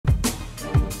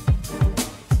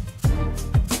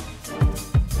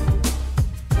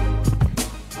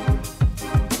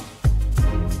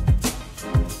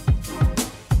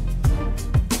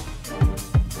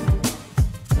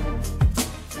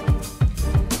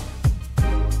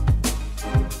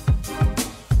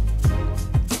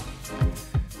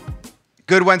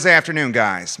Good Wednesday afternoon,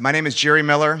 guys. My name is Jerry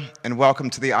Miller, and welcome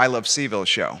to the I Love CVille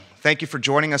Show. Thank you for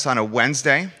joining us on a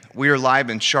Wednesday. We are live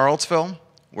in Charlottesville.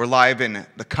 We're live in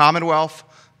the Commonwealth,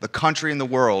 the country, and the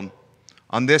world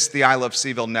on this, the I Love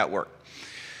CVille Network.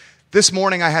 This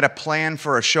morning, I had a plan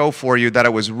for a show for you that I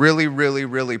was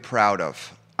really proud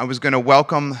of. I was going to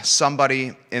welcome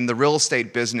somebody in the real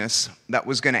estate business that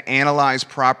was going to analyze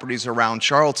properties around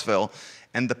Charlottesville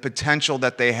and the potential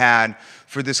that they had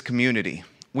for this community.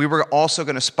 We were also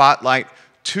going to spotlight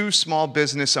two small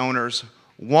business owners,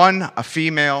 one a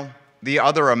female, the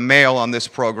other a male on this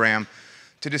program,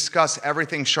 to discuss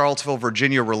everything Charlottesville,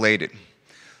 Virginia related.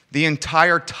 The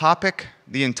entire topic,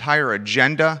 the entire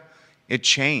agenda, it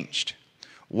changed.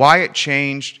 Why it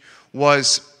changed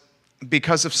was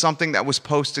because of something that was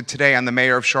posted today on the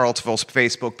Mayor of Charlottesville's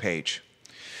Facebook page.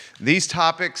 These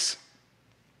topics,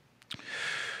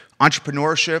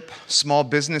 entrepreneurship, small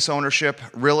business ownership,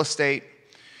 real estate,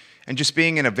 and just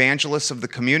being an evangelist of the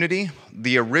community,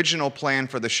 the original plan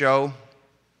for the show,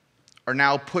 are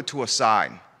now put to a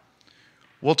side.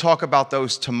 We'll talk about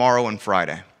those tomorrow and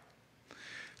Friday.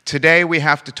 Today we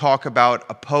have to talk about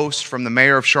a post from the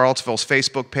Mayor of Charlottesville's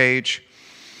Facebook page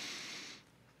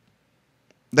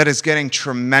that is getting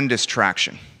tremendous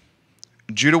traction.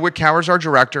 Judah Wickhauer is our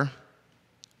director.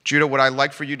 Judah, what I'd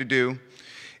like for you to do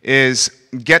is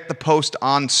get the post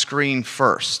on screen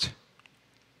first.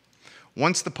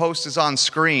 Once the post is on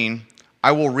screen,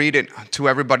 I will read it to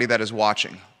everybody that is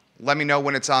watching. Let me know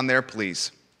when it's on there,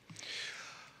 please.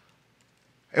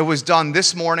 It was done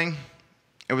this morning.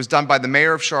 It was done by the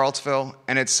Mayor of Charlottesville,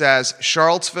 and it says,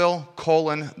 Charlottesville,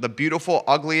 the beautiful,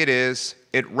 ugly it is,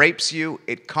 it rapes you,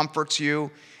 it comforts you,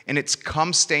 and its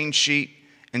cum-stained sheet,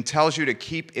 and tells you to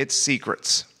keep its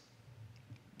secrets.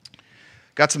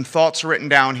 Got some thoughts written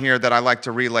down here that I'd like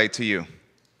to relay to you.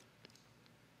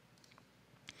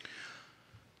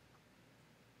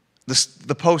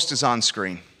 The post is on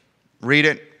screen. Read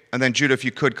it, and then Judah, if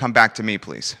you could, come back to me,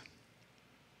 please.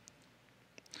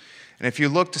 And if you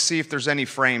look to see if there's any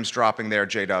frames dropping there,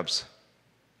 J-Dubs,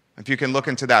 if you can look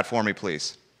into that for me,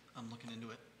 please. I'm looking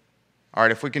into it. All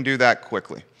right, if we can do that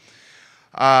quickly.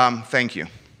 Thank you.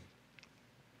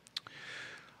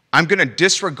 I'm going to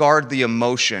disregard the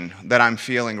emotion that I'm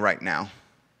feeling right now.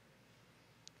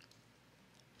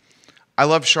 I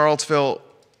love Charlottesville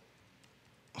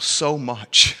so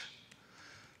much.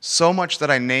 So much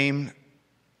that I named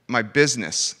my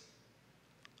business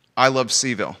I Love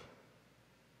CVille.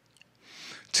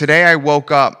 Today I woke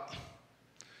up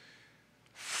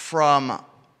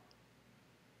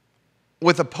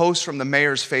with a post from the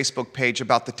mayor's Facebook page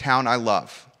about the town I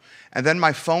love. And then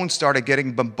my phone started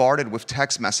getting bombarded with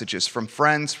text messages from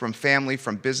friends, from family,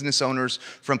 from business owners,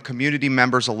 from community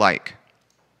members alike.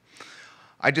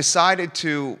 I decided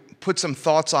to put some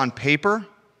thoughts on paper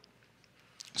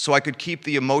so I could keep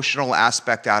the emotional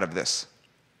aspect out of this.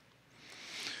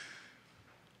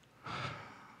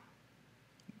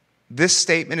 This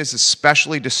statement is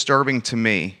especially disturbing to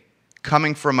me,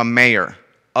 coming from a mayor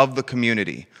of the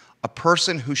community, a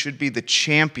person who should be the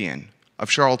champion of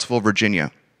Charlottesville,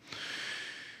 Virginia.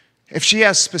 If she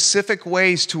has specific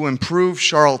ways to improve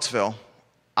Charlottesville,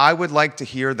 I would like to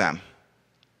hear them.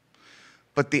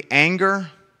 But the anger,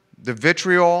 the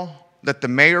vitriol that the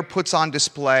mayor puts on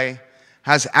display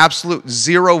has absolute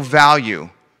zero value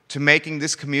to making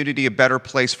this community a better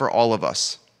place for all of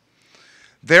us.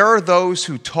 There are those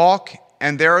who talk,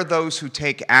 and there are those who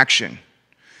take action.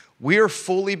 We are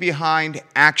fully behind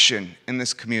action in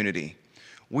this community.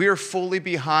 We are fully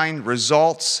behind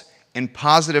results and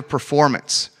positive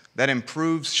performance that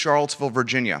improves Charlottesville,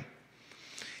 Virginia.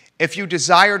 If you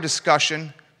desire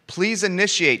discussion, please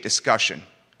initiate discussion.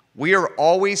 We are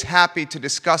always happy to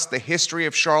discuss the history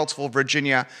of Charlottesville,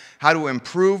 Virginia, how to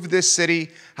improve this city,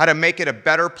 how to make it a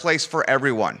better place for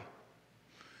everyone.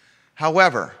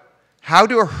 However, how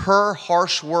do her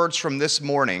harsh words from this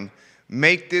morning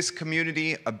make this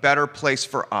community a better place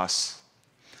for us?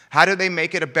 How do they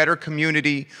make it a better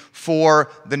community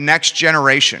for the next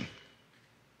generation?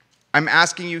 I'm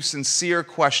asking you sincere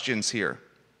questions here.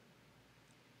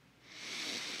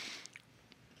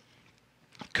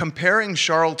 Comparing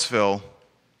Charlottesville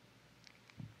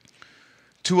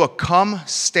to a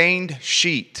cum-stained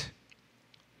sheet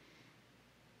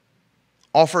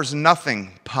offers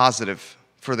nothing positive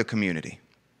for the community.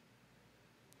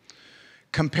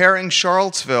 Comparing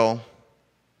Charlottesville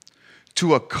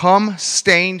to a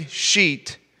cum-stained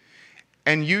sheet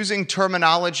and using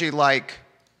terminology like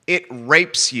it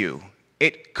rapes you,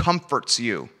 it comforts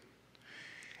you,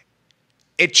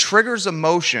 it triggers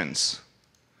emotions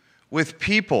with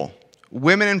people,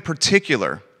 women in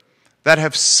particular, that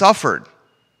have suffered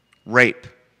rape,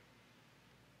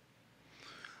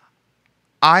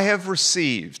 I have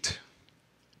received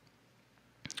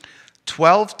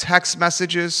 12 text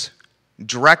messages,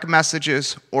 direct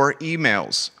messages, or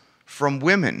emails from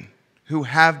women who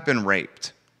have been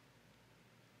raped.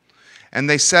 And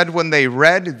they said when they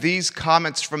read these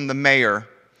comments from the mayor,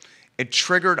 it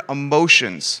triggered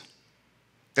emotions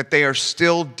that they are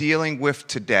still dealing with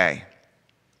today.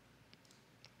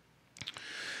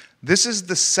 This is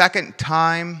the second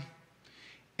time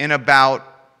in about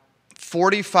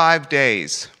 45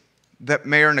 days that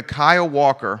Mayor Nikuyah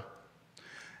Walker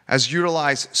has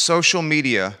utilized social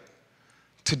media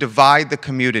to divide the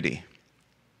community.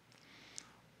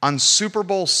 On Super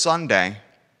Bowl Sunday,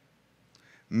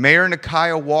 Mayor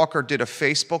Nikuyah Walker did a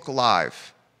Facebook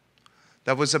Live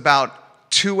that was about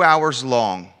 2 hours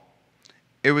long.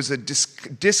 It was a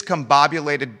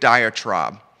discombobulated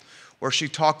diatribe where she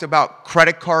talked about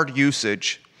credit card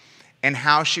usage and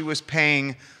how she was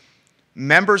paying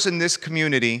members in this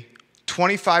community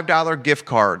 $25 gift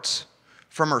cards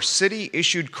from her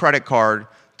city-issued credit card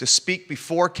to speak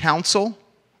before council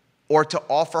or to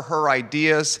offer her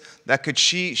ideas that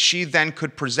she then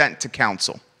could present to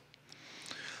council.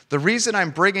 The reason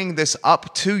I'm bringing this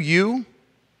up to you,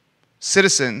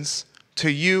 citizens,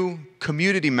 to you,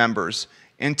 community members,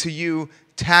 and to you,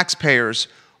 taxpayers,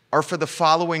 are for the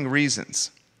following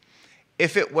reasons.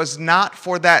 If it was not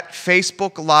for that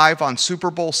Facebook Live on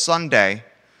Super Bowl Sunday,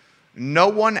 no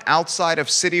one outside of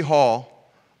City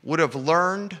Hall would have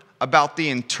learned about the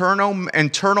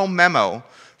internal memo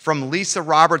from Lisa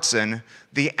Robertson,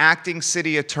 the acting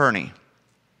city attorney.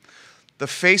 The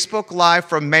Facebook Live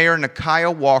from Mayor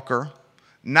Nikuyah Walker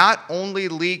not only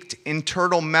leaked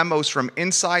internal memos from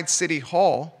inside City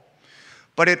Hall,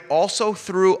 but it also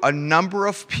threw a number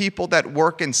of people that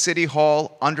work in City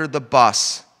Hall under the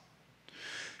bus.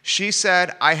 She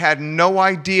said, I had no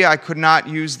idea I could not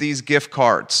use these gift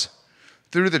cards.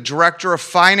 Threw the director of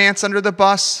finance under the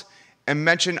bus and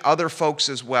mentioned other folks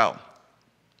as well.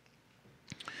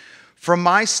 From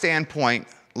my standpoint,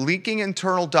 leaking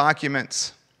internal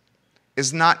documents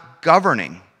is not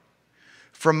governing.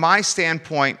 From my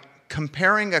standpoint,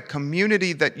 comparing a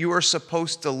community that you are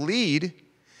supposed to lead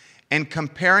and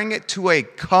comparing it to a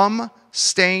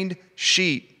cum-stained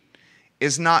sheet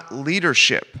is not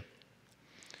leadership.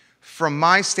 From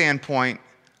my standpoint,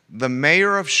 the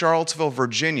mayor of Charlottesville,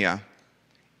 Virginia,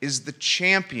 is the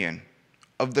champion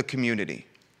of the community.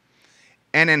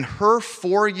 And in her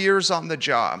 4 years on the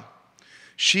job,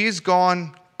 she's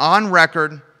gone on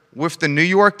record with the New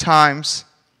York Times,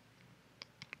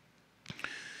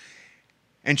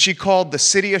 and she called the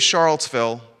city of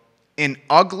Charlottesville an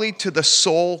ugly to the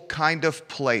soul kind of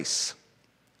place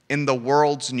in the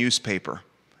world's newspaper.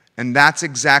 And that's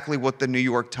exactly what the New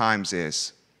York Times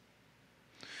is.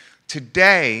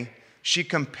 Today, she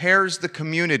compares the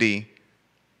community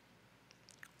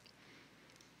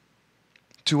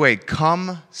to a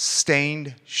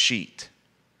cum-stained sheet.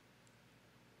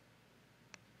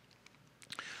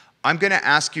 I'm going to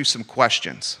ask you some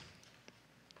questions.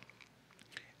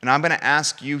 And I'm going to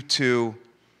ask you to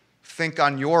think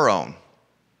on your own.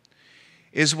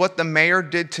 Is what the mayor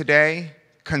did today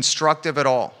constructive at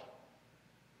all?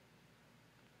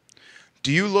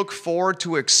 Do you look forward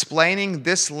to explaining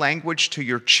this language to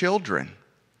your children?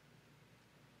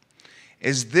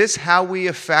 Is this how we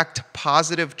affect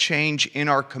positive change in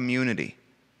our community?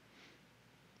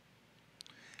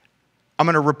 I'm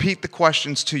going to repeat the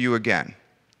questions to you again.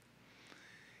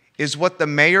 Is what the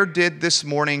mayor did this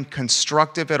morning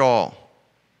constructive at all?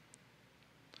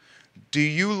 Do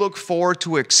you look forward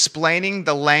to explaining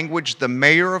the language the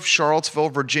mayor of Charlottesville,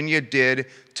 Virginia did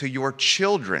to your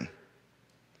children?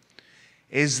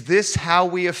 Is this how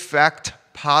we affect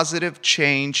positive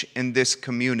change in this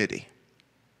community?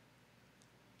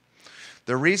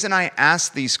 The reason I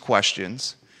asked these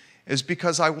questions is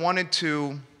because I wanted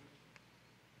to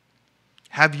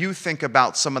have you think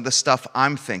about some of the stuff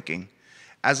I'm thinking,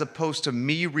 as opposed to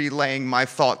me relaying my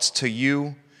thoughts to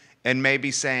you and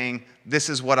maybe saying, this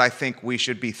is what I think we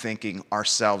should be thinking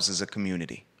ourselves as a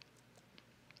community.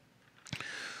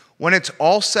 When it's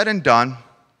all said and done,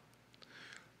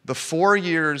 the 4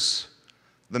 years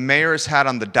the mayor has had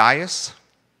on the dais,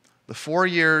 the 4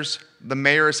 years the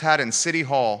mayor has had in City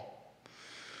Hall,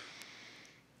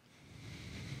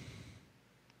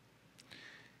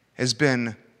 has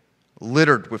been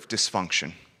littered with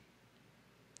dysfunction.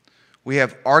 We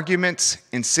have arguments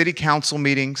in city council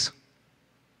meetings.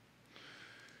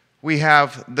 We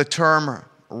have the term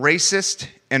racist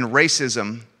and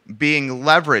racism being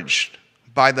leveraged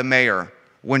by the mayor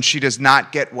when she does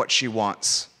not get what she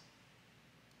wants.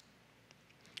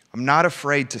 I'm not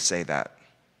afraid to say that.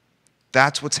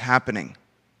 That's what's happening.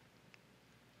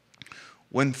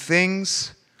 when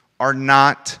things are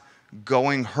not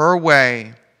going her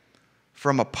way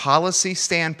from a policy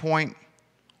standpoint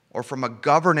or from a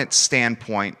governance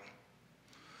standpoint,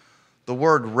 the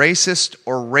word racist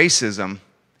or racism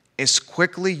is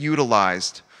quickly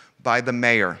utilized by the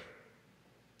mayor.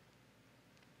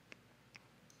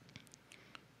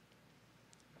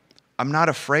 I'm not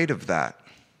afraid of that.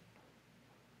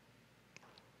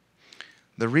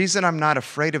 The reason I'm not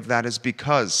afraid of that is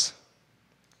because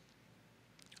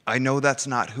I know that's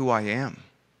not who I am.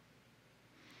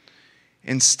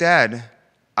 Instead,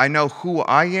 I know who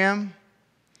I am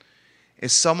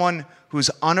is someone who's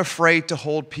unafraid to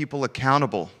hold people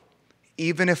accountable,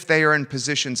 even if they are in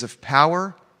positions of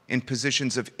power, in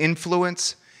positions of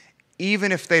influence,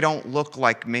 even if they don't look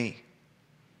like me.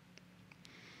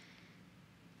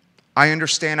 I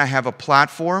understand I have a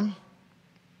platform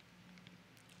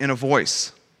and a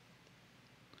voice.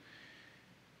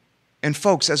 And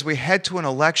folks, as we head to an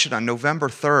election on November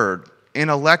 3rd, an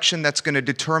election that's going to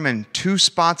determine 2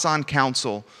 spots on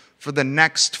council for the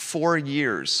next 4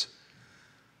 years,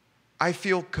 I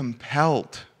feel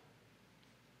compelled.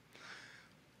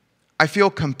 I feel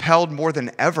compelled more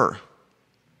than ever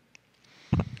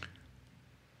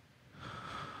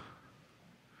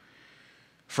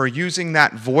for using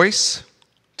that voice,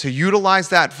 to utilize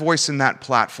that voice in that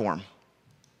platform.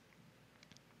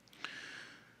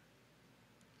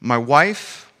 My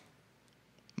wife,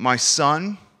 my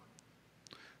son,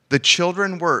 the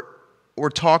children we're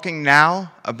talking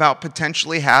now about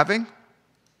potentially having,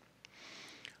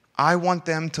 I want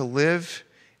them to live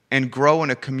and grow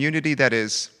in a community that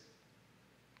is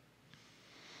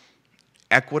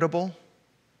equitable,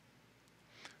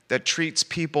 that treats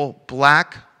people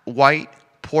black, white,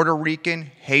 Puerto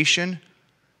Rican, Haitian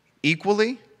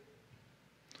equally,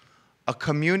 a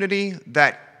community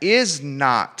that is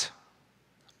not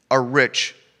a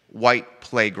rich white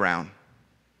playground.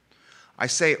 I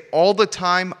say all the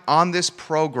time on this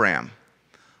program,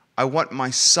 I want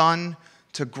my son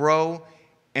to grow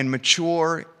and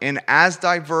mature in as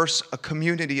diverse a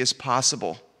community as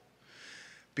possible,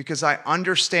 because I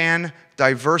understand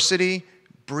diversity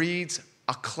breeds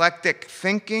eclectic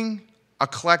thinking,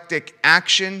 eclectic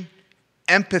action,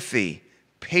 empathy,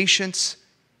 patience,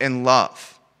 and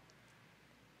love.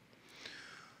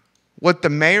 What the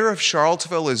mayor of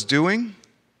Charlottesville is doing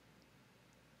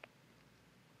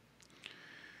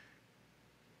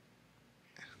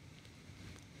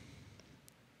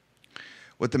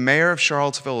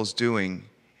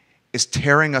is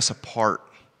tearing us apart.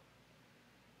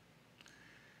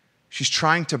 She's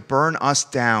trying to burn us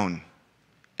down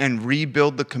and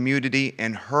rebuild the community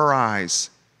in her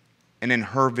eyes and in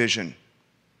her vision.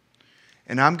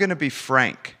 And I'm going to be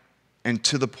frank and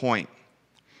to the point.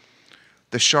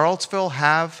 Does Charlottesville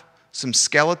have some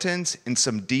skeletons and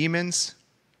some demons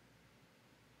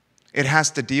it has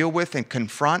to deal with and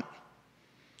confront?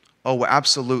 Oh,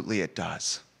 absolutely it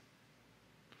does.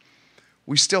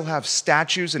 We still have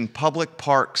statues in public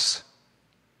parks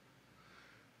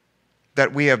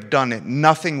that we have done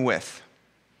nothing with.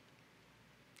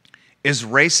 Is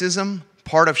racism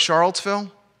part of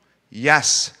Charlottesville?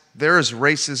 Yes, there is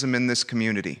racism in this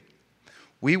community.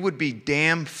 We would be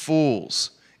damn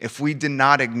fools if we did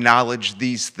not acknowledge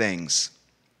these things.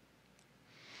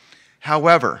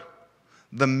 However,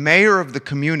 the mayor of the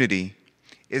community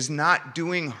is not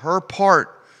doing her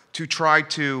part to try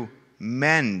to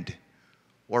mend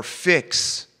or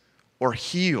fix or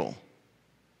heal.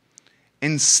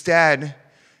 Instead,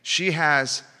 she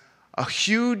has a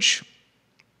huge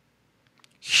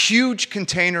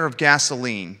container of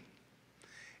gasoline,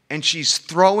 and she's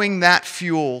throwing that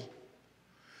fuel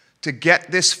to get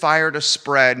this fire to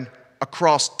spread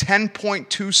across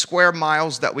 10.2 square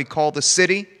miles that we call the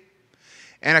city,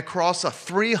 and across a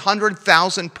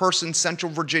 300,000 person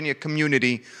Central Virginia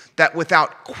community that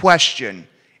without question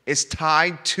is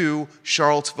tied to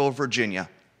Charlottesville, Virginia.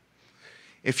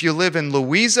 If you live in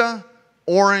Louisa,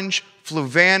 Orange,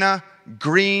 Fluvanna,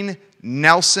 Greene,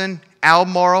 Nelson,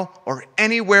 Albemarle, or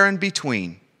anywhere in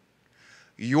between,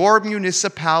 your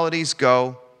municipalities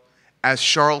go as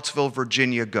Charlottesville,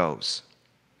 Virginia goes.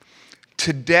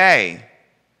 Today,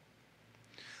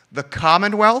 the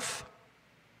Commonwealth,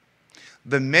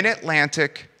 the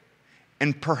Mid-Atlantic,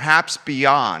 and perhaps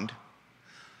beyond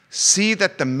see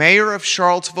that the mayor of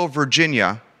Charlottesville,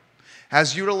 Virginia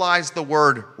has utilized the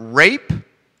word rape,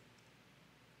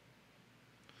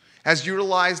 has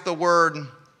utilized the word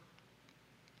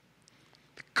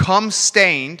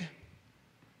cum-stained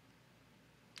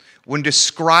when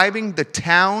describing the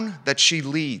town that she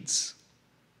leads.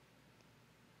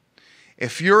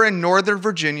 If you're in Northern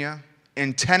Virginia,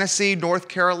 in Tennessee, North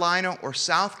Carolina, or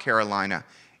South Carolina,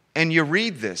 and you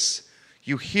read this,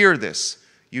 you hear this,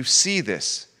 you see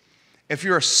this. If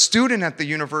you're a student at the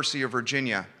University of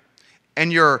Virginia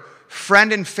and your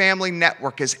friend and family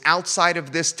network is outside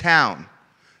of this town,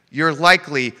 you're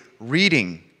likely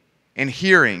reading and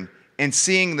hearing and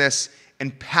seeing this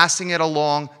and passing it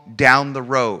along down the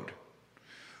road.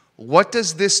 What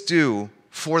does this do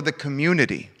for the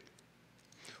community?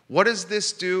 What does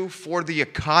this do for the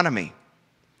economy?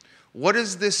 What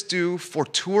does this do for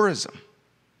tourism?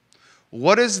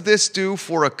 What does this do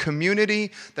for a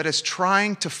community that is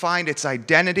trying to find its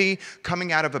identity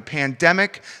coming out of a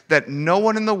pandemic that no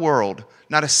one in the world,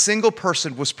 not a single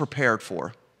person, was prepared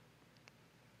for?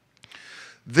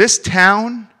 This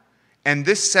town and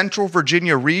this Central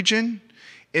Virginia region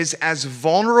is as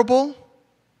vulnerable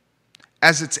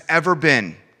as it's ever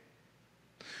been.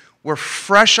 We're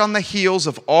fresh on the heels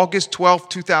of August 12,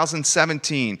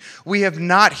 2017. We have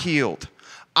not healed.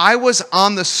 I was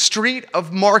on the street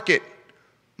of Market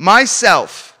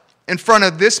myself in front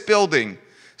of this building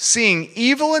seeing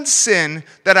evil and sin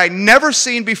that I'd never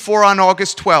seen before on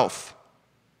August 12th.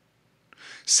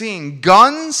 Seeing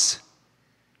guns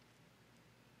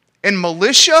and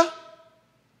militia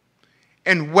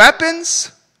and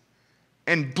weapons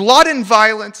and blood and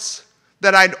violence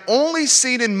that I'd only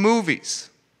seen in movies.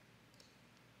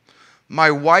 My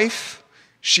wife,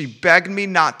 she begged me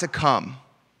not to come.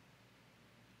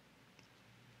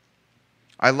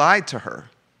 I lied to her.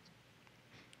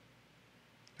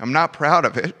 I'm not proud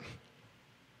of it.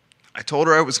 I told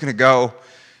her I was going to go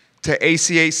to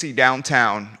ACAC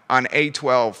downtown on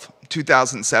A12,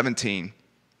 2017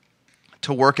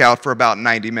 to work out for about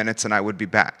 90 minutes and I would be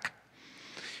back.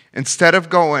 Instead of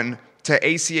going to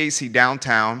ACAC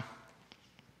downtown,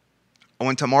 I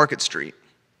went to Market Street.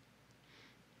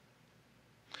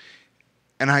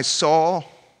 And I saw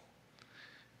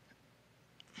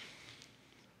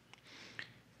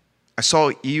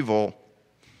evil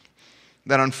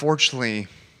that unfortunately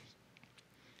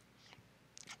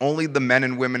only the men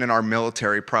and women in our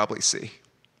military probably see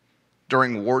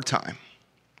during wartime.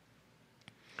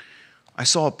 I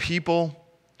saw people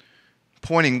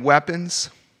pointing weapons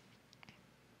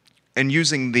and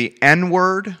using the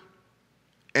N-word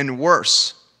and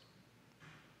worse,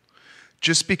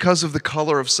 just because of the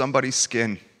color of somebody's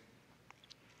skin.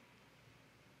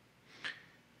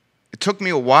 It took me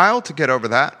a while to get over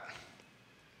that.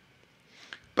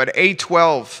 But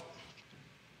A12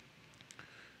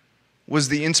 was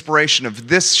the inspiration of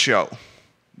this show,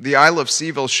 the I Love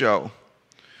CVille Show,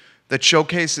 that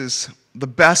showcases the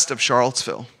best of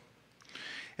Charlottesville.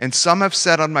 And some have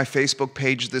said on my Facebook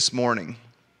page this morning,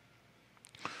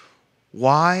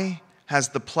 why has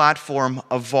the platform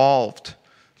evolved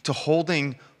to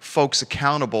holding folks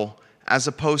accountable as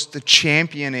opposed to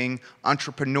championing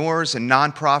entrepreneurs and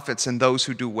nonprofits and those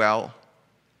who do well?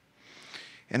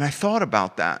 And I thought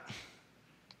about that.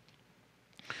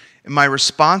 And my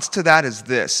response to that is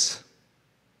this.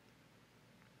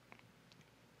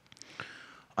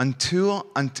 Until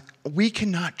we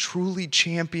cannot truly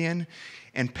champion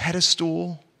and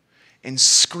pedestal and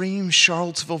scream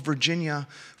Charlottesville, Virginia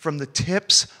from the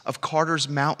tips of Carter's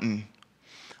Mountain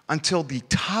until the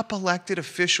top elected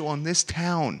official in this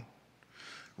town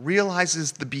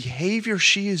realizes the behavior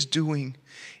she is doing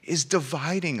is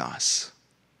dividing us.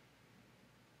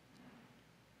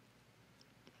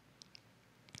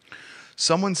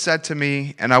 Someone said to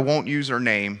me, and I won't use her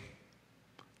name,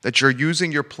 that you're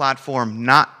using your platform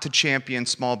not to champion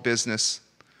small business,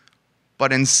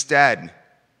 but instead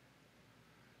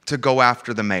to go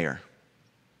after the mayor.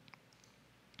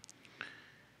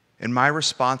 And my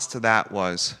response to that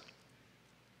was,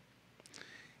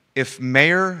 if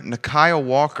Mayor Nikuyah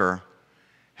Walker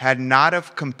had not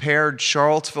have compared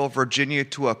Charlottesville, Virginia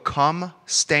to a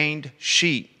cum-stained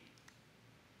sheet,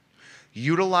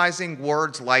 utilizing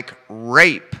words like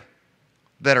rape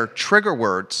that are trigger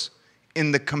words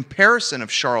in the comparison of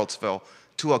Charlottesville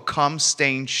to a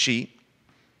cum-stained sheet,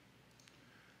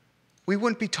 we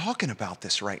wouldn't be talking about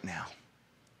this right now.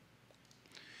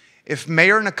 If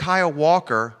Mayor Nikuyah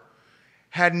Walker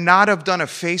had not have done a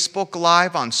Facebook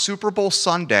Live on Super Bowl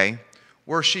Sunday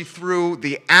where she threw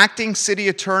the acting city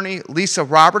attorney, Lisa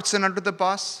Robertson, under the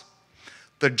bus,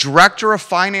 the director of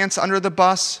finance under the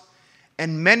bus,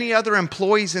 and many other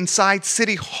employees inside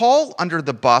City Hall under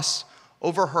the bus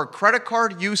over her credit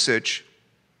card usage,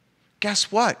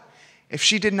 guess what? If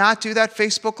she did not do that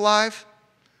Facebook Live,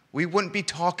 we wouldn't be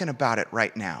talking about it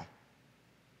right now.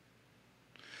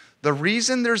 The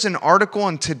reason there's an article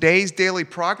in today's Daily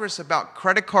Progress about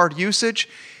credit card usage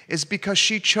is because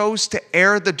she chose to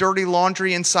air the dirty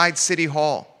laundry inside City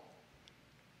Hall.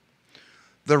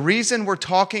 The reason we're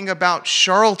talking about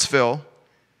Charlottesville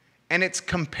and its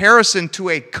comparison to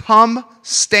a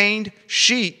cum-stained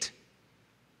sheet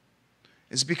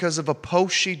is because of a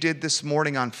post she did this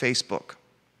morning on Facebook.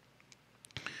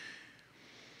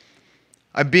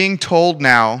 I'm being told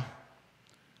now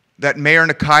that Mayor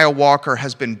Nikuyah Walker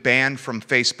has been banned from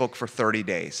Facebook for 30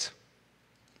 days.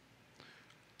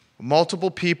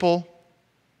 Multiple people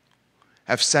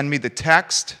have sent me the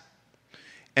text,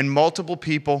 and multiple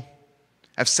people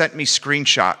have sent me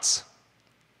screenshots.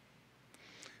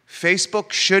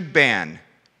 Facebook should ban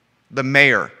the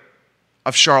mayor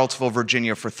of Charlottesville,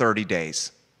 Virginia for 30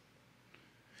 days.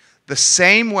 The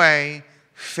same way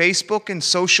Facebook and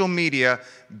social media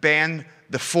ban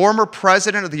the former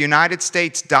president of the United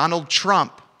States, Donald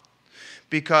Trump,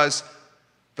 because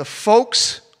the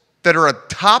folks that are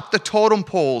atop the totem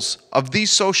poles of these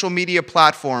social media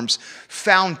platforms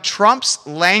found Trump's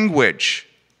language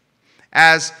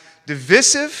as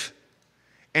divisive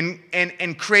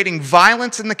and creating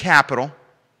violence in the Capitol.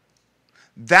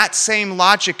 That same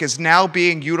logic is now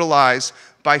being utilized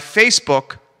by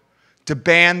Facebook to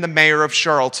ban the mayor of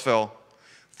Charlottesville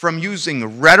from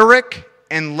using rhetoric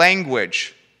and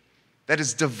language that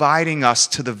is dividing us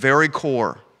to the very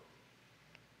core.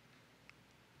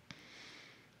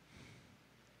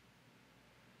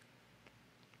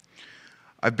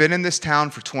 I've been in this town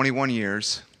for 21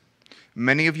 years.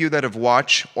 Many of you that have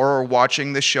watched or are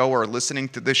watching this show or are listening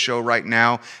to this show right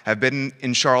now have been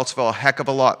in Charlottesville a heck of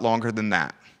a lot longer than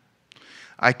that.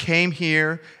 I came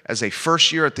here as a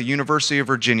first year at the University of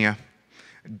Virginia,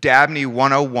 Dabney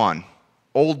 101,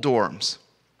 old dorms.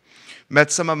 Met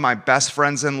some of my best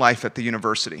friends in life at the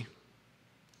university.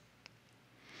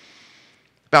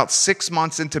 About 6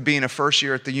 months into being a first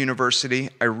year at the university,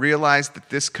 I realized that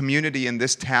this community in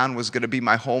this town was going to be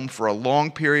my home for a long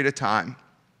period of time.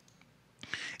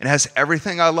 It has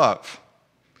everything I love.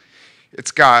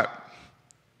 It's got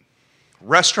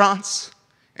restaurants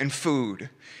and food.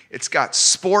 It's got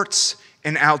sports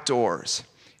and outdoors.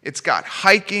 It's got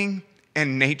hiking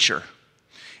and nature.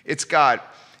 It's got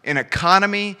an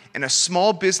economy and a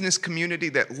small business community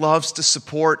that loves to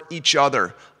support each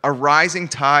other. A rising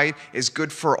tide is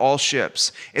good for all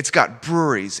ships. It's got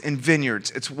breweries and vineyards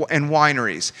and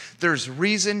wineries. There's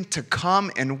reason to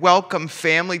come and welcome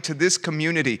family to this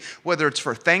community, whether it's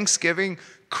for Thanksgiving,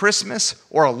 Christmas,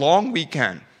 or a long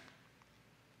weekend.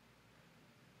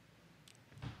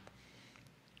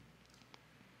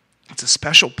 It's a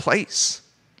special place.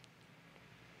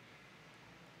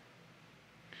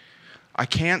 I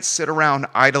can't sit around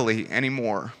idly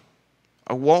anymore.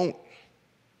 I won't.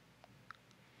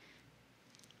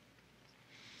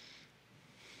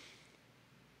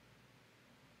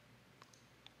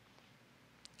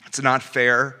 It's not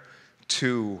fair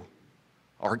to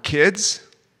our kids,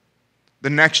 the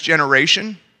next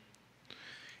generation.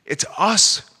 It's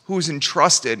us who is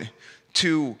entrusted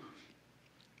to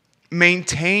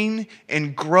maintain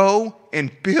and grow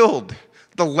and build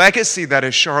the legacy that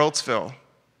is Charlottesville.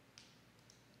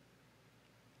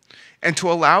 And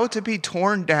to allow it to be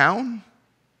torn down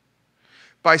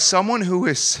by someone who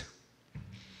is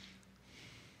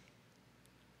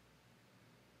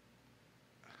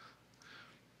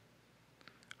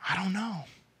I don't know,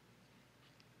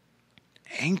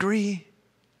 angry,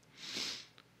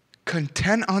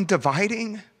 content on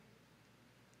dividing,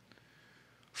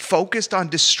 focused on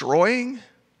destroying,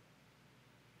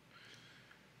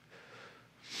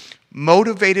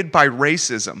 motivated by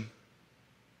racism.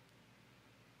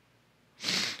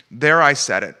 There I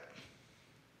said it.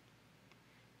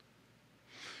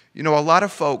 You know, a lot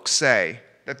of folks say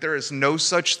that there is no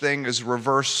such thing as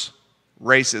reverse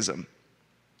racism.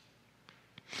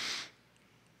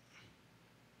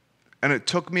 And it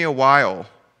took me a while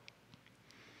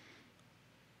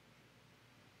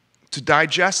to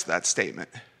digest that statement.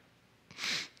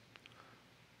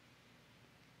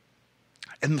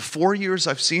 In the 4 years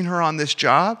I've seen her on this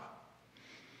job,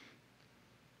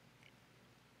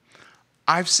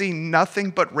 I've seen nothing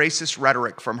but racist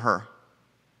rhetoric from her.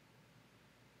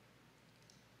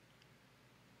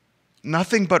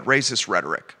 Nothing but racist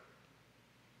rhetoric.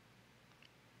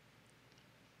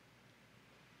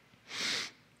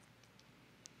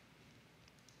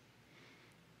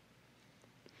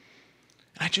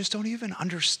 I just don't even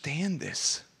understand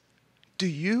this. Do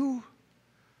you?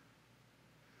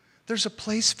 There's a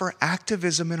place for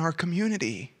activism in our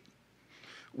community.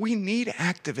 We need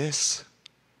activists.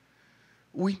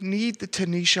 We need the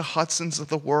Tanisha Hudsons of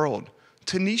the world.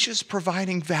 Tanisha's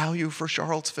providing value for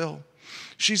Charlottesville.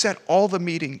 She's at all the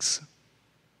meetings.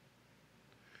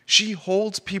 She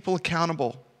holds people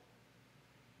accountable.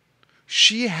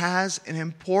 She has an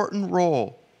important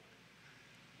role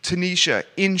Tanisha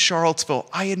in Charlottesville,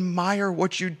 I admire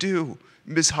what you do,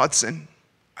 Ms. Hudson.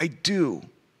 I do.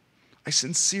 I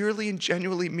sincerely and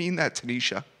genuinely mean that,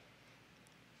 Tanisha.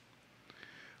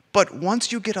 But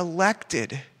once you get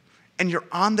elected and you're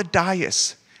on the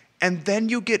dais, and then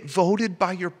you get voted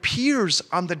by your peers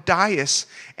on the dais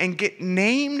and get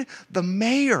named the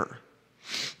mayor,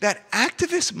 that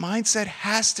activist mindset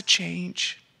has to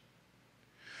change.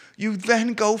 You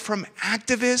then go from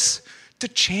activist to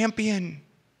champion.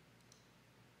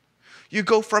 You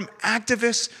go from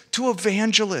activist to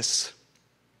evangelist.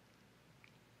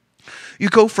 You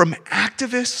go from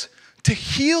activist to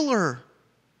healer.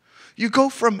 You go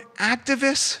from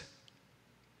activist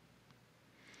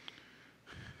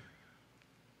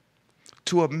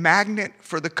to a magnet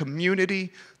for the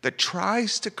community that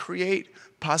tries to create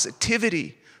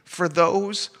positivity for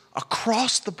those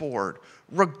across the board,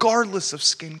 regardless of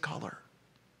skin color.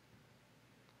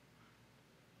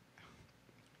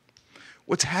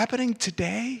 What's happening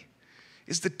today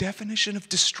is the definition of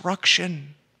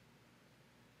destruction.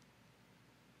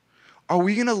 Are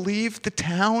we going to leave the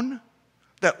town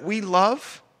that we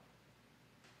love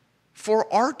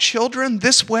for our children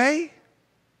this way?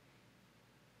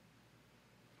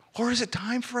 Or is it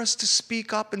time for us to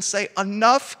speak up and say,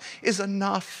 enough is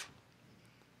enough?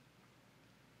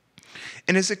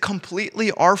 And is it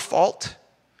completely our fault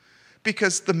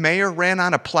because the mayor ran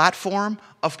on a platform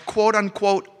of quote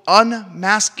unquote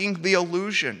unmasking the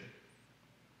illusion?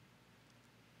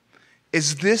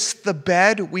 Is this the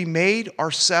bed we made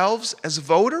ourselves as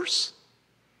voters?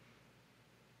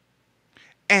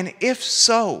 And if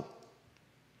so,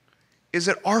 is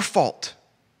it our fault?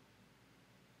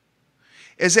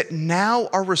 Is it now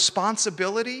our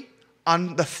responsibility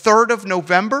on the 3rd of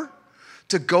November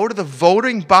to go to the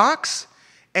voting box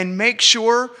and make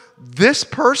sure this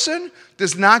person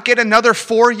does not get another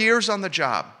 4 years on the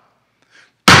job?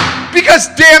 Because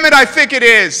damn it, I think it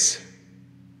is.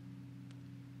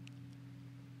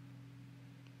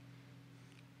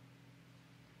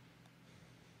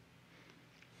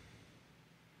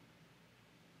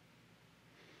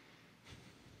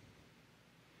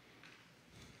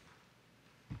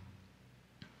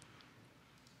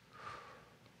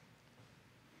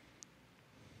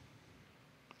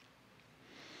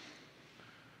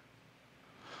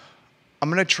 I'm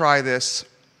going to try this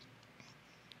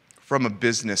from a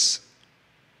business.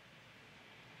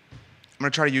 I'm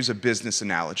going to try to use a business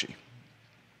analogy.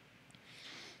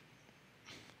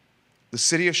 The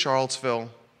city of Charlottesville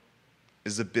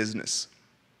is a business.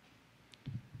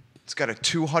 It's got a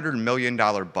 $200 million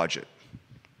budget,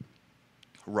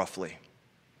 roughly.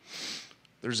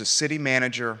 There's a city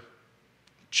manager,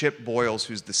 Chip Boyles,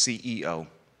 who's the CEO.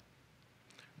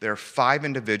 There are 5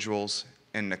 individuals,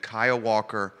 and Nikuyah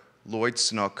Walker, Lloyd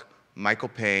Snook, Michael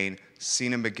Payne,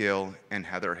 Sina McGill, and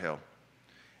Heather Hill.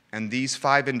 And these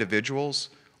 5 individuals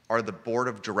are the board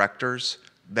of directors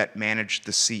that manage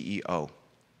the CEO.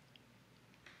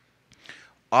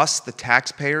 Us, the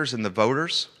taxpayers and the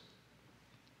voters,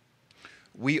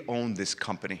 we own this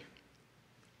company.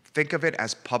 Think of it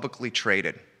as publicly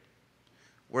traded.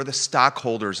 We're the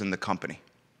stockholders in the company.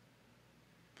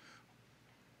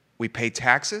 We pay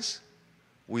taxes.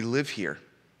 We live here.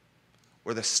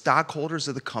 We're the stockholders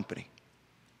of the company.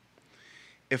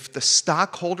 If the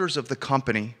stockholders of the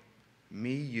company,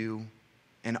 me, you,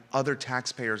 and other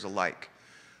taxpayers alike,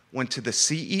 went to the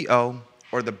CEO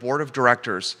or the board of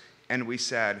directors and we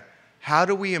said, how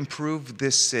do we improve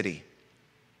this city?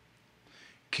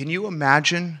 Can you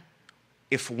imagine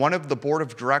if one of the board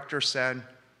of directors said,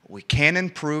 we can't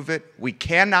improve it, we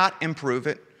cannot improve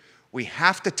it, we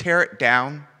have to tear it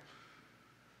down,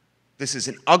 this is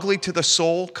an ugly to the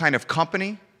soul kind of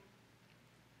company,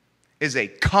 is a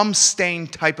cum-stain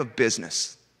type of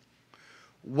business.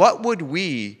 What would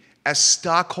we, as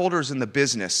stockholders in the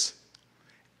business,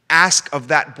 ask of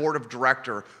that board of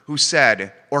director who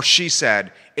said, or she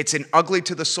said, it's an ugly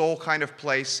to the soul kind of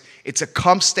place, it's a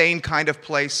cum-stain kind of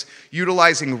place,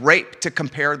 utilizing rape to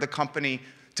compare the company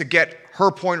to get her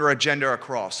point or agenda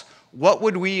across? What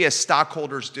would we as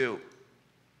stockholders do?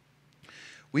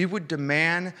 We would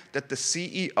demand that the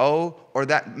CEO or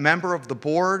that member of the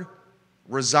board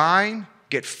resign,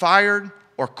 get fired,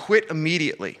 or quit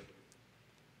immediately.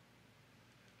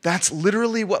 That's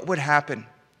literally what would happen.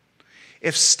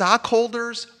 If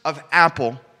stockholders of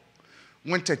Apple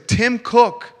went to Tim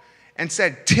Cook and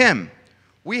said, Tim,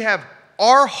 we have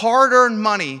our hard-earned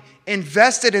money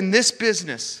invested in this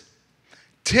business.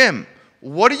 Tim,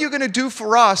 what are you going to do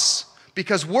for us?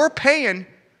 Because we're paying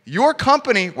your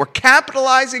company, we're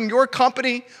capitalizing your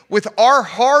company with our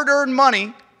hard-earned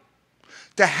money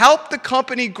to help the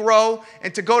company grow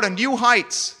and to go to new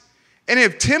heights. And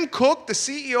if Tim Cook, the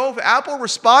CEO of Apple,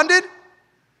 responded,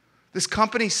 this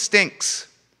company stinks.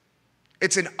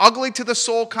 It's an ugly to the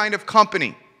soul kind of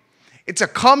company. It's a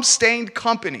cum-stained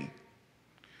company.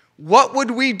 What would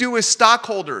we do as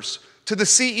stockholders to the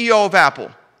CEO of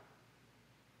Apple?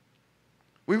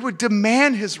 We would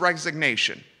demand his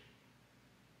resignation.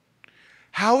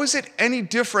 How is it any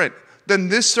different than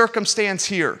this circumstance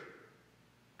here?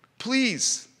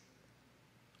 Please,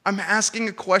 I'm asking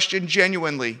a question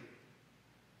genuinely.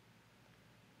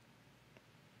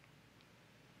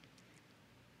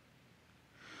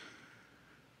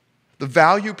 The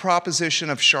value proposition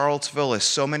of Charlottesville is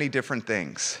so many different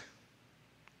things.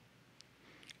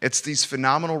 It's these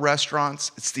phenomenal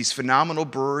restaurants, it's these phenomenal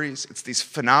breweries, it's these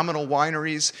phenomenal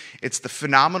wineries, it's the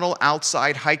phenomenal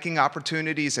outside hiking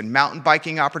opportunities and mountain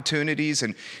biking opportunities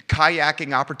and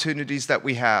kayaking opportunities that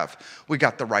we have. We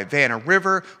got the Rivanna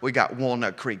River, we got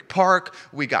Walnut Creek Park,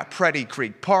 we got Preddy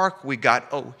Creek Park, we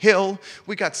got Oak Hill,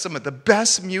 we got some of the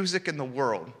best music in the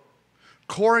world.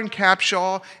 Corin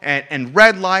Capshaw and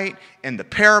Red Light and the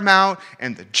Paramount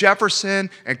and the Jefferson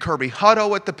and Kirby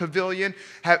Hutto at the Pavilion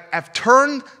have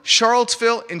turned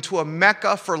Charlottesville into a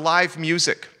mecca for live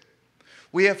music.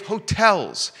 We have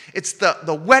hotels. It's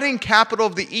the wedding capital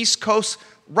of the East Coast,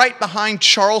 right behind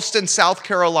Charleston, South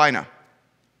Carolina.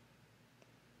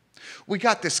 We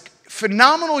got this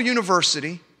phenomenal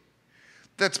university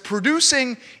that's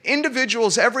producing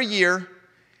individuals every year.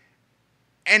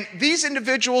 And these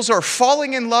individuals are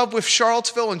falling in love with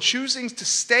Charlottesville and choosing to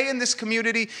stay in this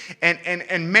community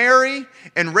and marry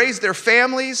and raise their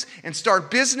families and start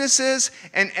businesses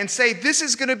and say, this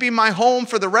is going to be my home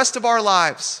for the rest of our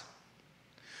lives.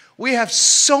 We have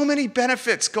so many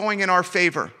benefits going in our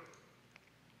favor.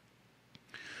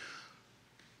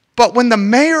 But when the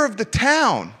mayor of the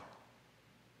town,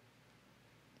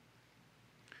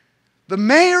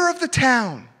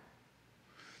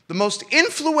 the most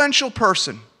influential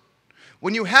person,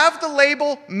 when you have the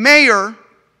label mayor,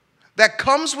 that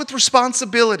comes with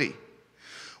responsibility.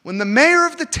 When the mayor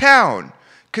of the town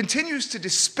continues to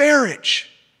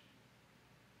disparage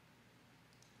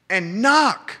and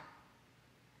knock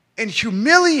and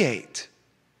humiliate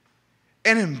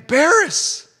and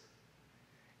embarrass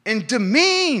and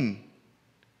demean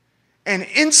and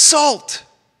insult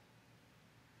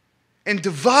and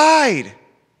divide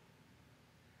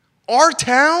our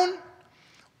town,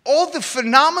 all the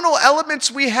phenomenal elements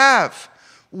we have,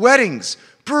 weddings,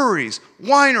 breweries,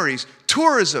 wineries,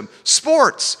 tourism,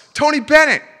 sports, Tony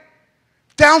Bennett,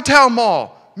 downtown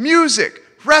mall, music,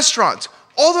 restaurants,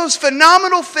 all those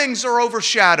phenomenal things are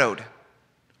overshadowed.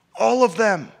 All of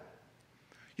them.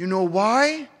 You know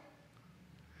why?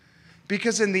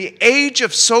 Because in the age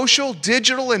of social,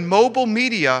 digital, and mobile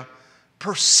media,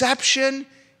 perception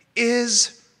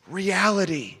is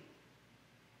reality.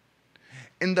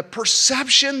 In the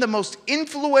perception, the most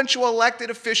influential elected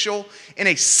official in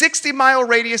a 60-mile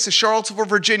radius of Charlottesville,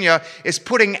 Virginia, is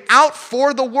putting out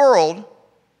for the world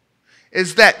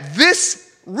is that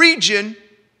this region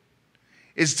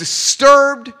is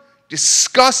disturbed,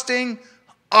 disgusting,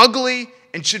 ugly,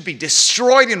 and should be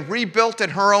destroyed and rebuilt in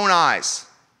her own eyes.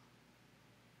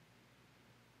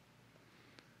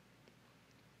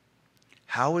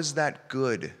 How is that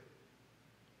good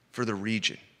for the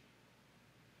region?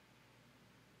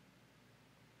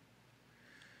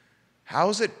 How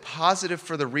is it positive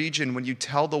for the region when you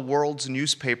tell the world's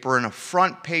newspaper in a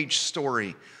front page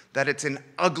story that it's an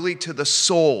ugly to the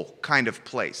soul kind of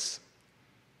place?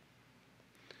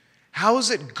 How is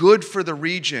it good for the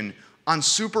region on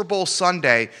Super Bowl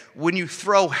Sunday when you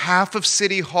throw half of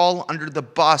City Hall under the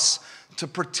bus to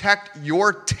protect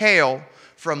your tail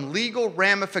from legal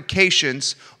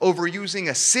ramifications over using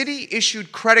a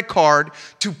city-issued credit card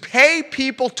to pay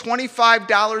people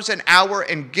 $25 an hour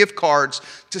and gift cards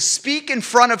to speak in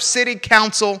front of city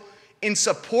council in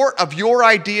support of your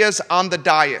ideas on the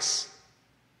dais?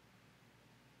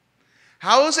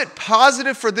 How is it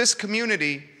positive for this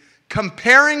community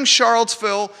comparing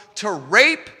Charlottesville to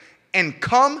rape and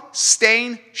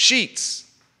cum-stain sheets?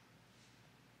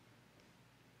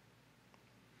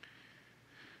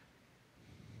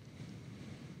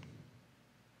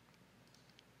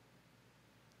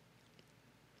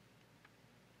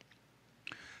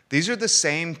 These are the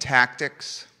same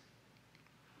tactics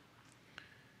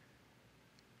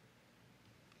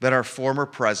that our former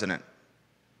president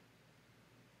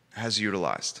has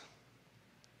utilized.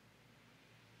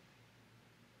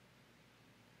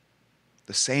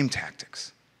 The same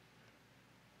tactics.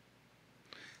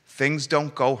 Things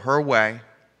don't go her way,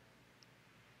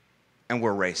 and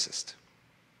we're racist.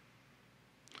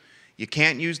 You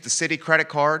can't use the city credit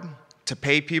card to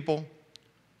pay people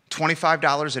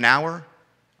 $25 an hour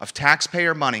of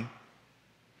taxpayer money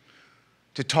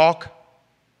to talk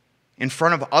in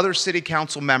front of other city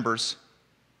council members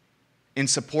in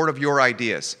support of your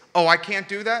ideas. Oh, I can't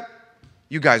do that?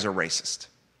 You guys are racist.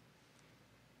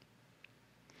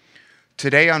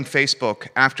 Today on Facebook,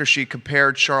 after she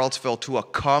compared Charlottesville to a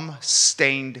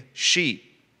cum-stained sheet,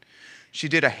 she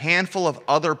did a handful of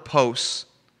other posts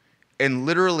and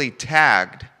literally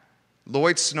tagged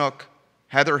Lloyd Snook,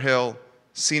 Heather Hill,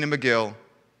 Sina McGill,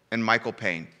 and Michael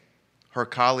Payne, her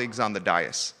colleagues on the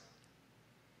dais,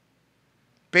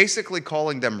 basically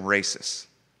calling them racists.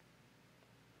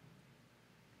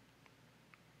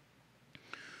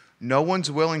 No one's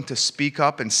willing to speak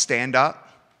up and stand up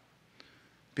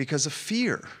because of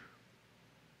fear.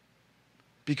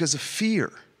 Because of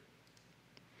fear.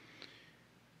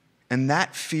 And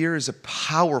that fear is a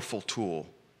powerful tool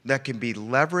that can be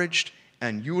leveraged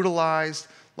and utilized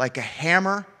like a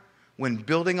hammer when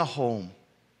building a home.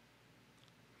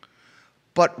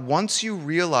 But once you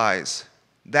realize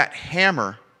that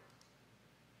hammer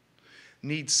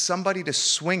needs somebody to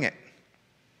swing it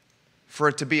for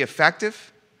it to be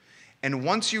effective, and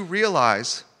once you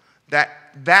realize that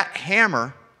that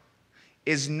hammer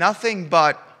is nothing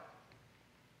but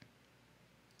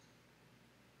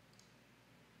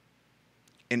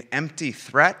an empty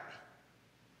threat,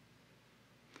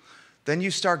 then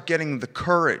you start getting the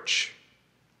courage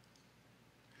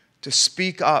to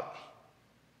speak up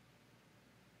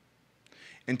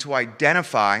and to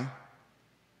identify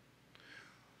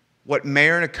what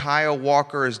Mayor Nikuyah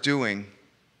Walker is doing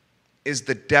is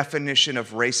the definition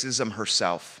of racism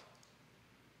herself.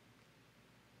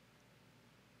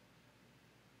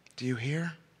 Do you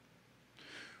hear?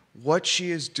 What she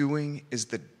is doing is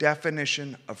the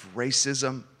definition of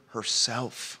racism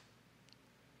herself.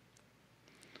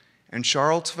 In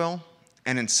Charlottesville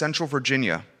and in Central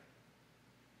Virginia,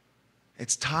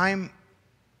 it's time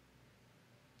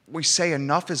we say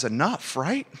enough is enough,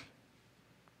 right?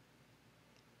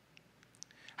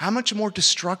 How much more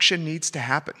destruction needs to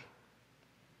happen?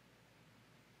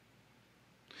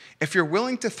 If you're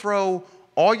willing to throw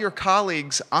all your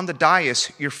colleagues on the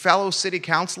dais, your fellow city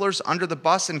councilors, under the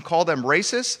bus and call them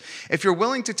racist, if you're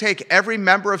willing to take every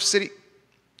member of city,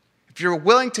 if you're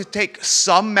willing to take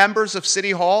some members of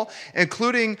City Hall,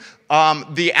 including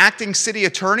the acting city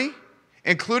attorney,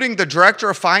 including the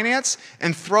director of finance,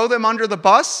 and throw them under the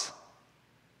bus,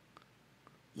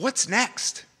 what's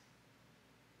next?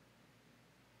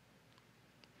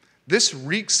 This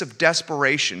reeks of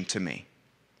desperation to me.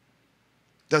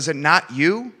 Does it not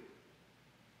you?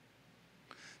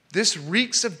 This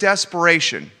reeks of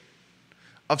desperation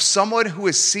of someone who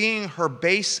is seeing her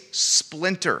base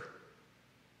splinter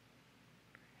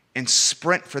and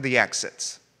sprint for the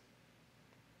exits.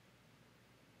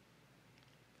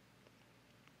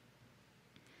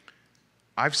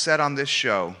 I've said on this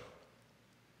show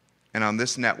and on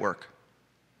this network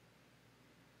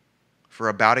for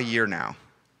about a year now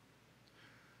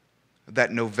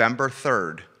that November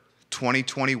 3rd,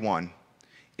 2021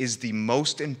 is the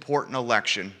most important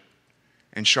election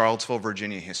in Charlottesville,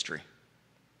 Virginia history.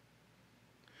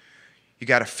 You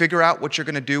got to figure out what you're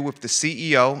going to do with the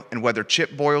CEO and whether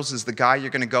Chip Boyles is the guy you're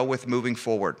going to go with moving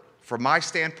forward. From my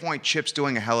standpoint, Chip's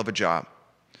doing a hell of a job.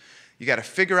 You got to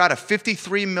figure out a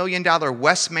 $53 million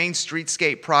West Main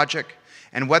Streetscape project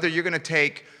and whether you're going to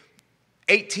take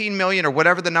 $18 million or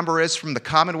whatever the number is from the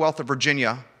Commonwealth of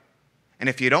Virginia. And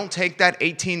if you don't take that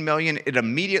 $18 million, it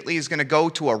immediately is going to go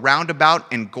to a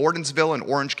roundabout in Gordonsville in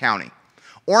Orange County.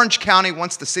 Orange County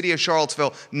wants the city of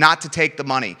Charlottesville not to take the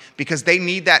money because they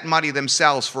need that money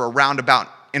themselves for a roundabout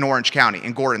in Orange County,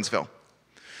 in Gordonsville.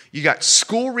 You got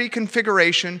school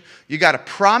reconfiguration. You got a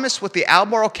promise with the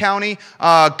Albemarle County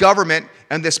government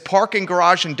and this parking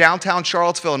garage in downtown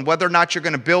Charlottesville and whether or not you're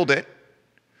going to build it.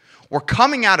 We're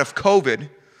coming out of COVID.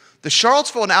 The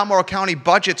Charlottesville and Albemarle County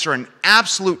budgets are in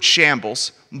absolute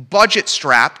shambles, budget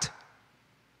strapped.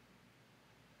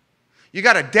 You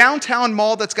got a downtown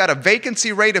mall that's got a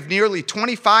vacancy rate of nearly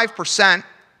 25%.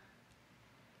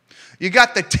 You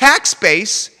got the tax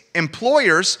base,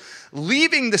 employers,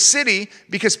 leaving the city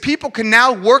because people can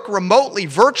now work remotely,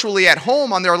 virtually at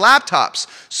home on their laptops.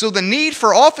 So the need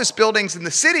for office buildings in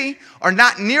the city are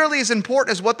not nearly as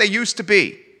important as what they used to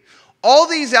be. All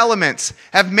these elements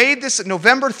have made this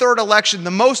November 3rd election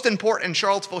the most important in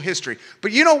Charlottesville history.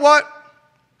 But you know what?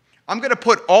 I'm going to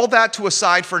put all that to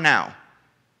aside for now.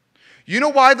 You know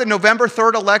why the November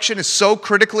 3rd election is so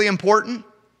critically important?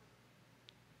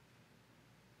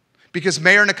 Because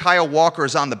Mayor Nikuyah Walker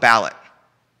is on the ballot.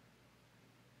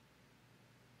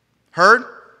 Heard?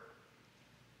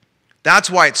 That's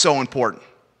why it's so important.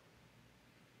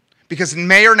 because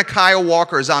Mayor Nikuyah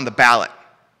Walker is on the ballot.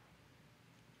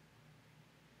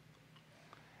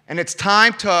 And it's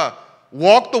time to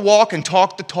walk the walk and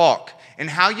talk the talk. And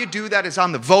how you do that is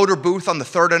on the voter booth on the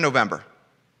 3rd of November.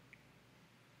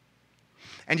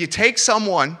 And you take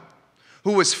someone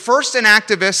who was first an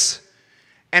activist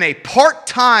and a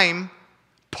part-time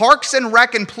Parks and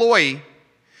Rec employee,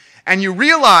 and you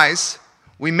realize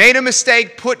we made a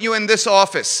mistake, put you in this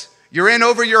office. You're in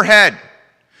over your head.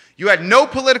 You had no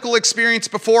political experience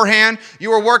beforehand. You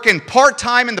were working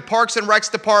part-time in the Parks and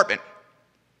Recs department.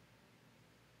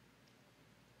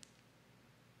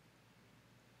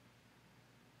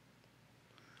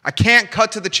 I can't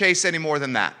cut to the chase any more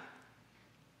than that.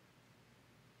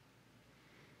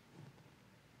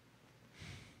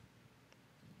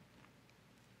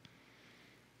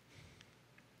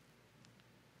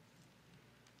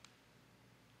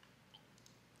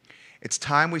 It's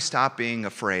time we stop being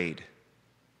afraid.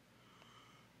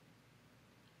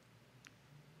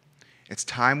 It's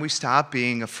time we stop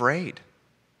being afraid.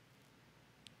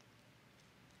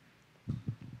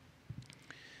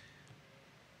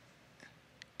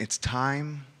 It's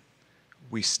time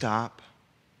we stop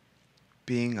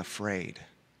being afraid.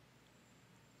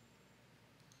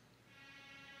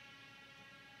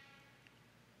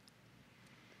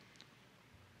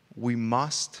 We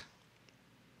must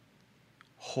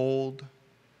hold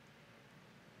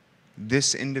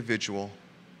this individual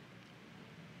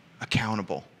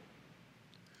accountable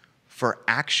for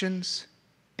actions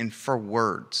and for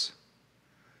words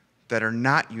that are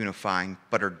not unifying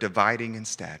but are dividing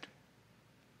instead.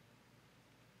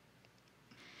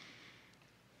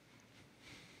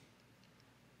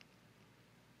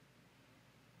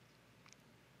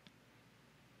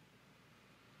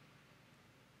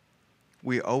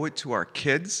 We owe it to our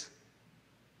kids.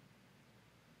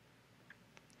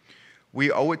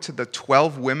 We owe it to the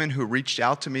 12 women who reached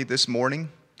out to me this morning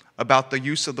about the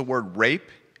use of the word rape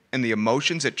and the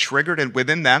emotions it triggered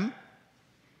within them.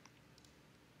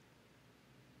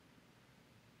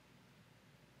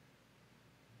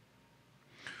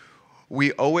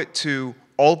 We owe it to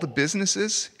all the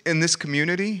businesses in this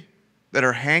community that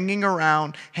are hanging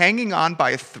on by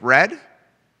a thread.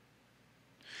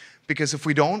 Because if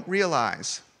we don't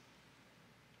realize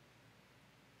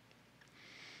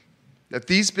that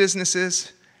these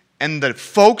businesses and the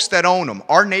folks that own them,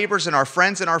 our neighbors and our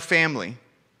friends and our family,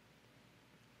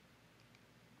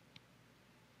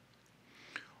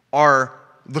 are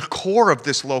the core of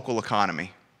this local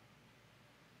economy.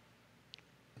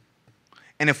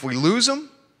 And if we lose them,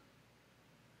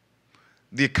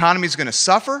 the economy is going to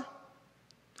suffer.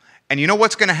 And you know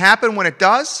what's going to happen when it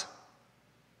does?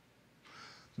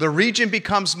 The region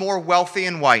becomes more wealthy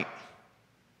and white.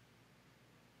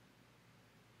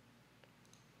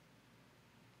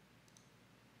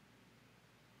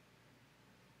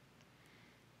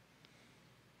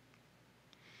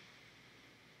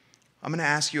 I'm going to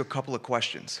ask you a couple of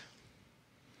questions.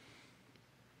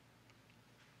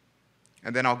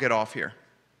 And then I'll get off here.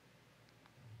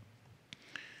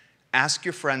 Ask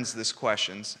your friends these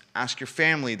questions. Ask your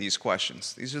family these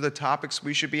questions. These are the topics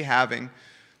we should be having,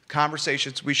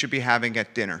 conversations we should be having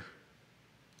at dinner.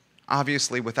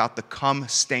 Obviously, without the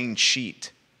cum-stained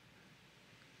sheet.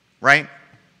 Right?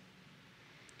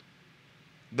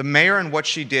 The mayor and what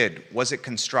she did, was it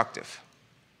constructive?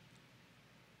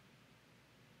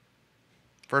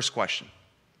 First question.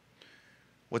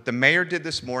 What the mayor did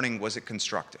this morning, was it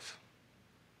constructive?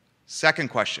 Second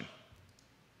question.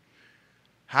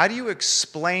 How do you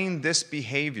explain this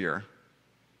behavior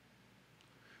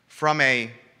from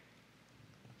a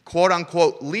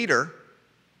quote-unquote leader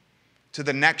to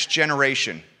the next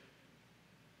generation?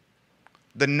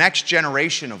 The next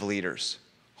generation of leaders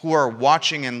who are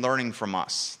watching and learning from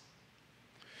us.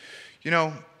 You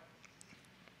know,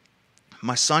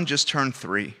 my son just turned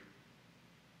 3.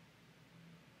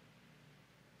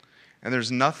 And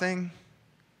there's nothing,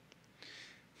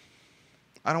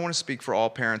 I don't want to speak for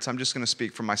all parents, I'm just going to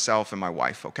speak for myself and my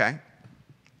wife, okay?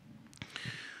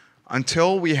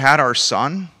 Until we had our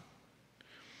son,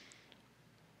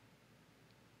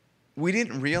 we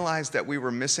didn't realize that we were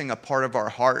missing a part of our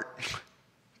heart.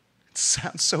 It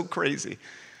sounds so crazy.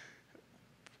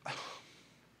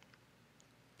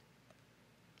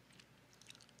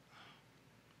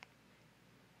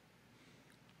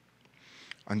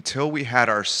 Until we had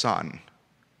our son,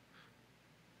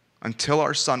 until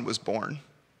our son was born,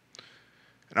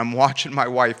 and I'm watching my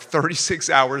wife 36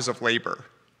 hours of labor,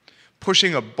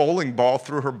 pushing a bowling ball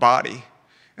through her body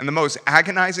in the most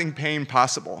agonizing pain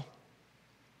possible.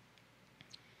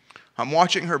 I'm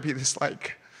watching her be this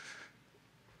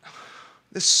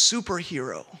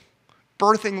superhero,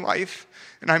 birthing life,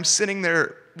 and I'm sitting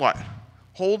there, what,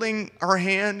 holding her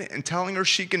hand and telling her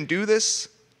she can do this?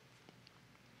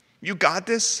 You got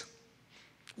this?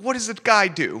 What does the guy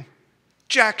do?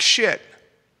 Jack shit.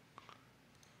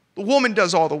 The woman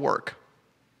does all the work.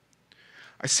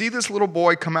 I see this little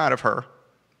boy come out of her,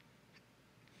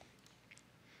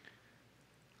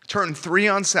 turned 3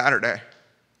 on Saturday,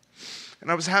 and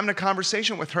I was having a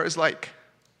conversation with her. It's like,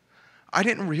 I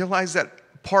didn't realize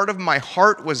that part of my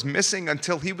heart was missing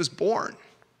until he was born.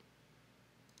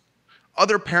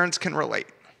 Other parents can relate.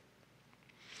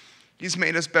 He's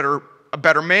made us a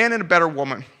better man and a better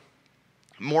woman,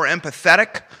 more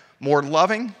empathetic, more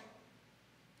loving.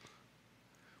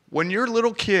 When you're a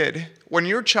little kid, when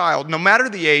you're a child, no matter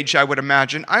the age, I would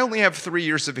imagine, I only have 3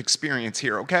 years of experience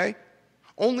here, okay?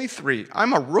 Only 3.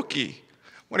 I'm a rookie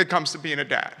when it comes to being a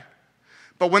dad.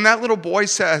 But when that little boy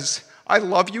says, I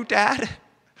love you, Dad,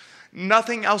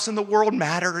 nothing else in the world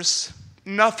matters.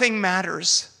 Nothing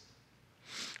matters.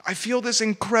 I feel this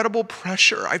incredible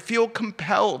pressure. I feel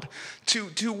compelled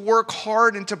to work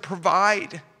hard and to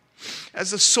provide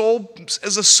as a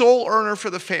soul earner for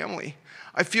the family.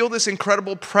 I feel this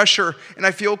incredible pressure, and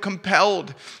I feel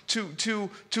compelled to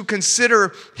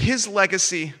consider his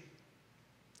legacy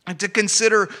and to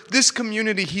consider this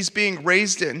community he's being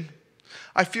raised in.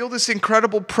 I feel this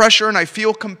incredible pressure, and I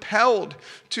feel compelled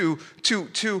to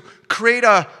create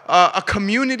a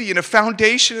community and a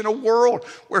foundation in a world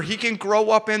where he can grow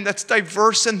up in that's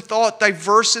diverse in thought,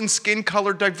 diverse in skin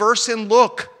color, diverse in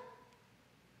look.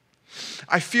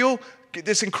 I feel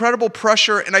this incredible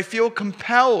pressure, and I feel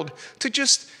compelled to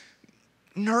just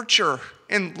nurture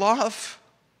and love.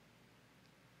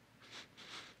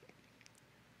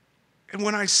 And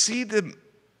when I see the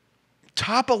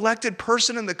top elected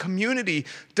person in the community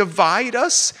divide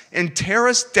us and tear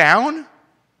us down,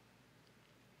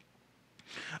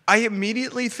 I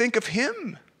immediately think of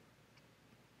him.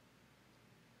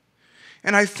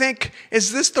 And I think,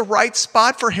 is this the right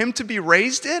spot for him to be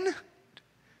raised in?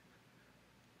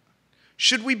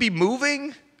 Should we be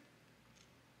moving?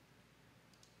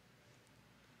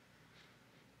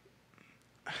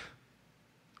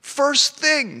 First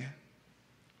thing.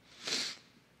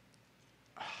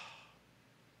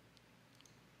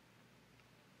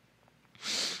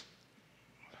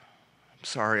 I'm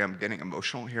sorry, I'm getting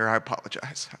emotional here. I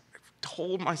apologize. I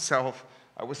told myself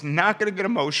I was not going to get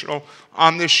emotional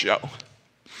on this show.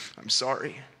 I'm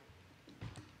sorry.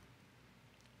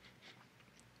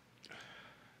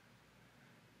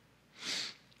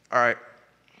 All right.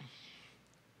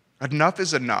 Enough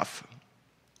is enough.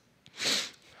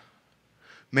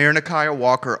 Mayor Nikuyah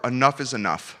Walker, enough is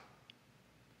enough.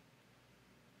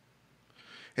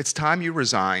 It's time you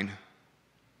resign.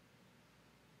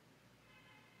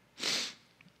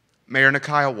 Mayor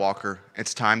Nikuyah Walker,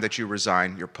 it's time that you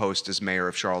resign your post as mayor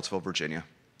of Charlottesville, Virginia.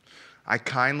 I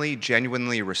kindly,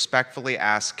 genuinely, respectfully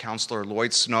ask Councilor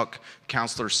Lloyd Snook,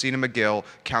 Councilor Sina McGill,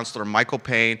 Councilor Michael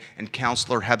Payne, and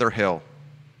Councilor Heather Hill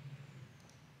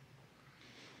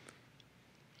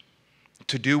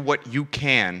to do what you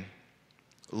can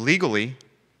legally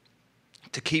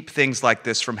to keep things like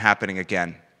this from happening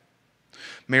again.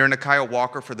 Mayor Nikuyah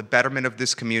Walker, for the betterment of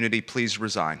this community, please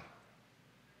resign.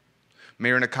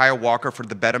 Mayor Nikuyah Walker, for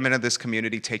the betterment of this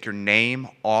community, take your name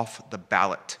off the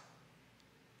ballot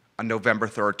on November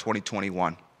 3rd,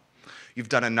 2021. You've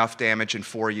done enough damage in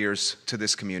 4 years to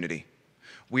this community.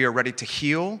 We are ready to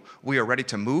heal. We are ready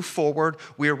to move forward.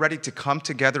 We are ready to come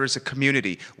together as a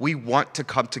community. We want to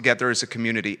come together as a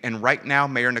community. And right now,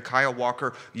 Mayor Nikuyah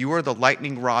Walker, you are the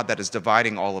lightning rod that is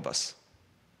dividing all of us.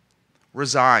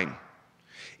 Resign.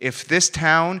 If this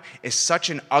town is such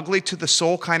an ugly to the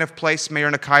soul kind of place, Mayor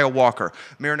Nikuyah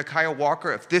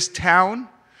Walker, if this town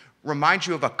reminds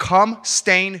you of a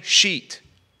cum-stained sheet,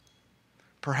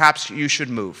 perhaps you should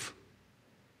move.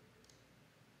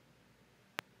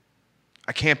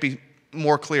 I can't be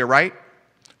more clear, right?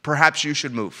 Perhaps you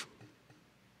should move.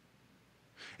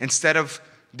 Instead of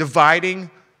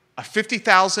dividing a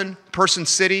 50,000 person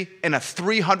city in a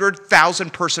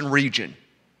 300,000 person region.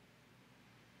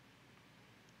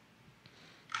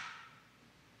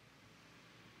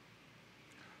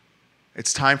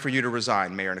 It's time for you to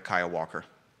resign, Mayor Nikuyah Walker.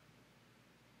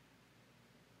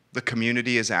 The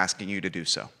community is asking you to do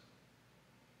so.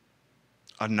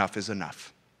 Enough is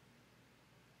enough.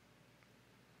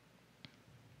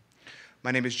 My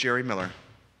name is Jerry Miller.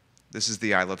 This is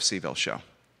the I Love CVille Show.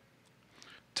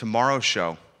 Tomorrow's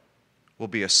show will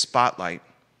be a spotlight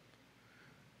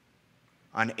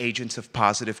on agents of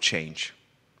positive change.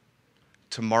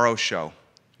 Tomorrow's show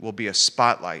will be a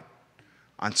spotlight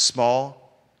on small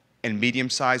and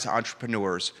medium-sized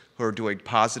entrepreneurs who are doing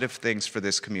positive things for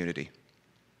this community.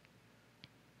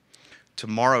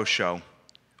 Tomorrow's show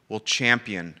will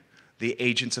champion the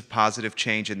agents of positive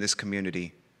change in this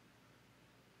community.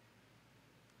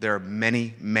 There are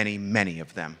many, many, many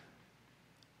of them.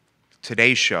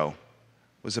 Today's show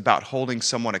was about holding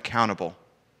someone accountable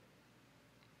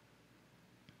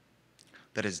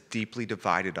that has deeply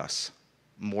divided us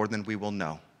more than we will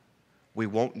know. We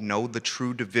won't know the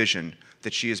true division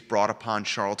that she has brought upon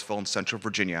Charlottesville and Central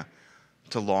Virginia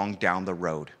till long down the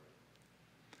road.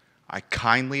 I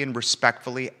kindly and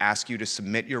respectfully ask you to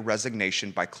submit your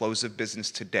resignation by close of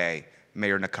business today,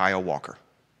 Mayor Nikuyah Walker.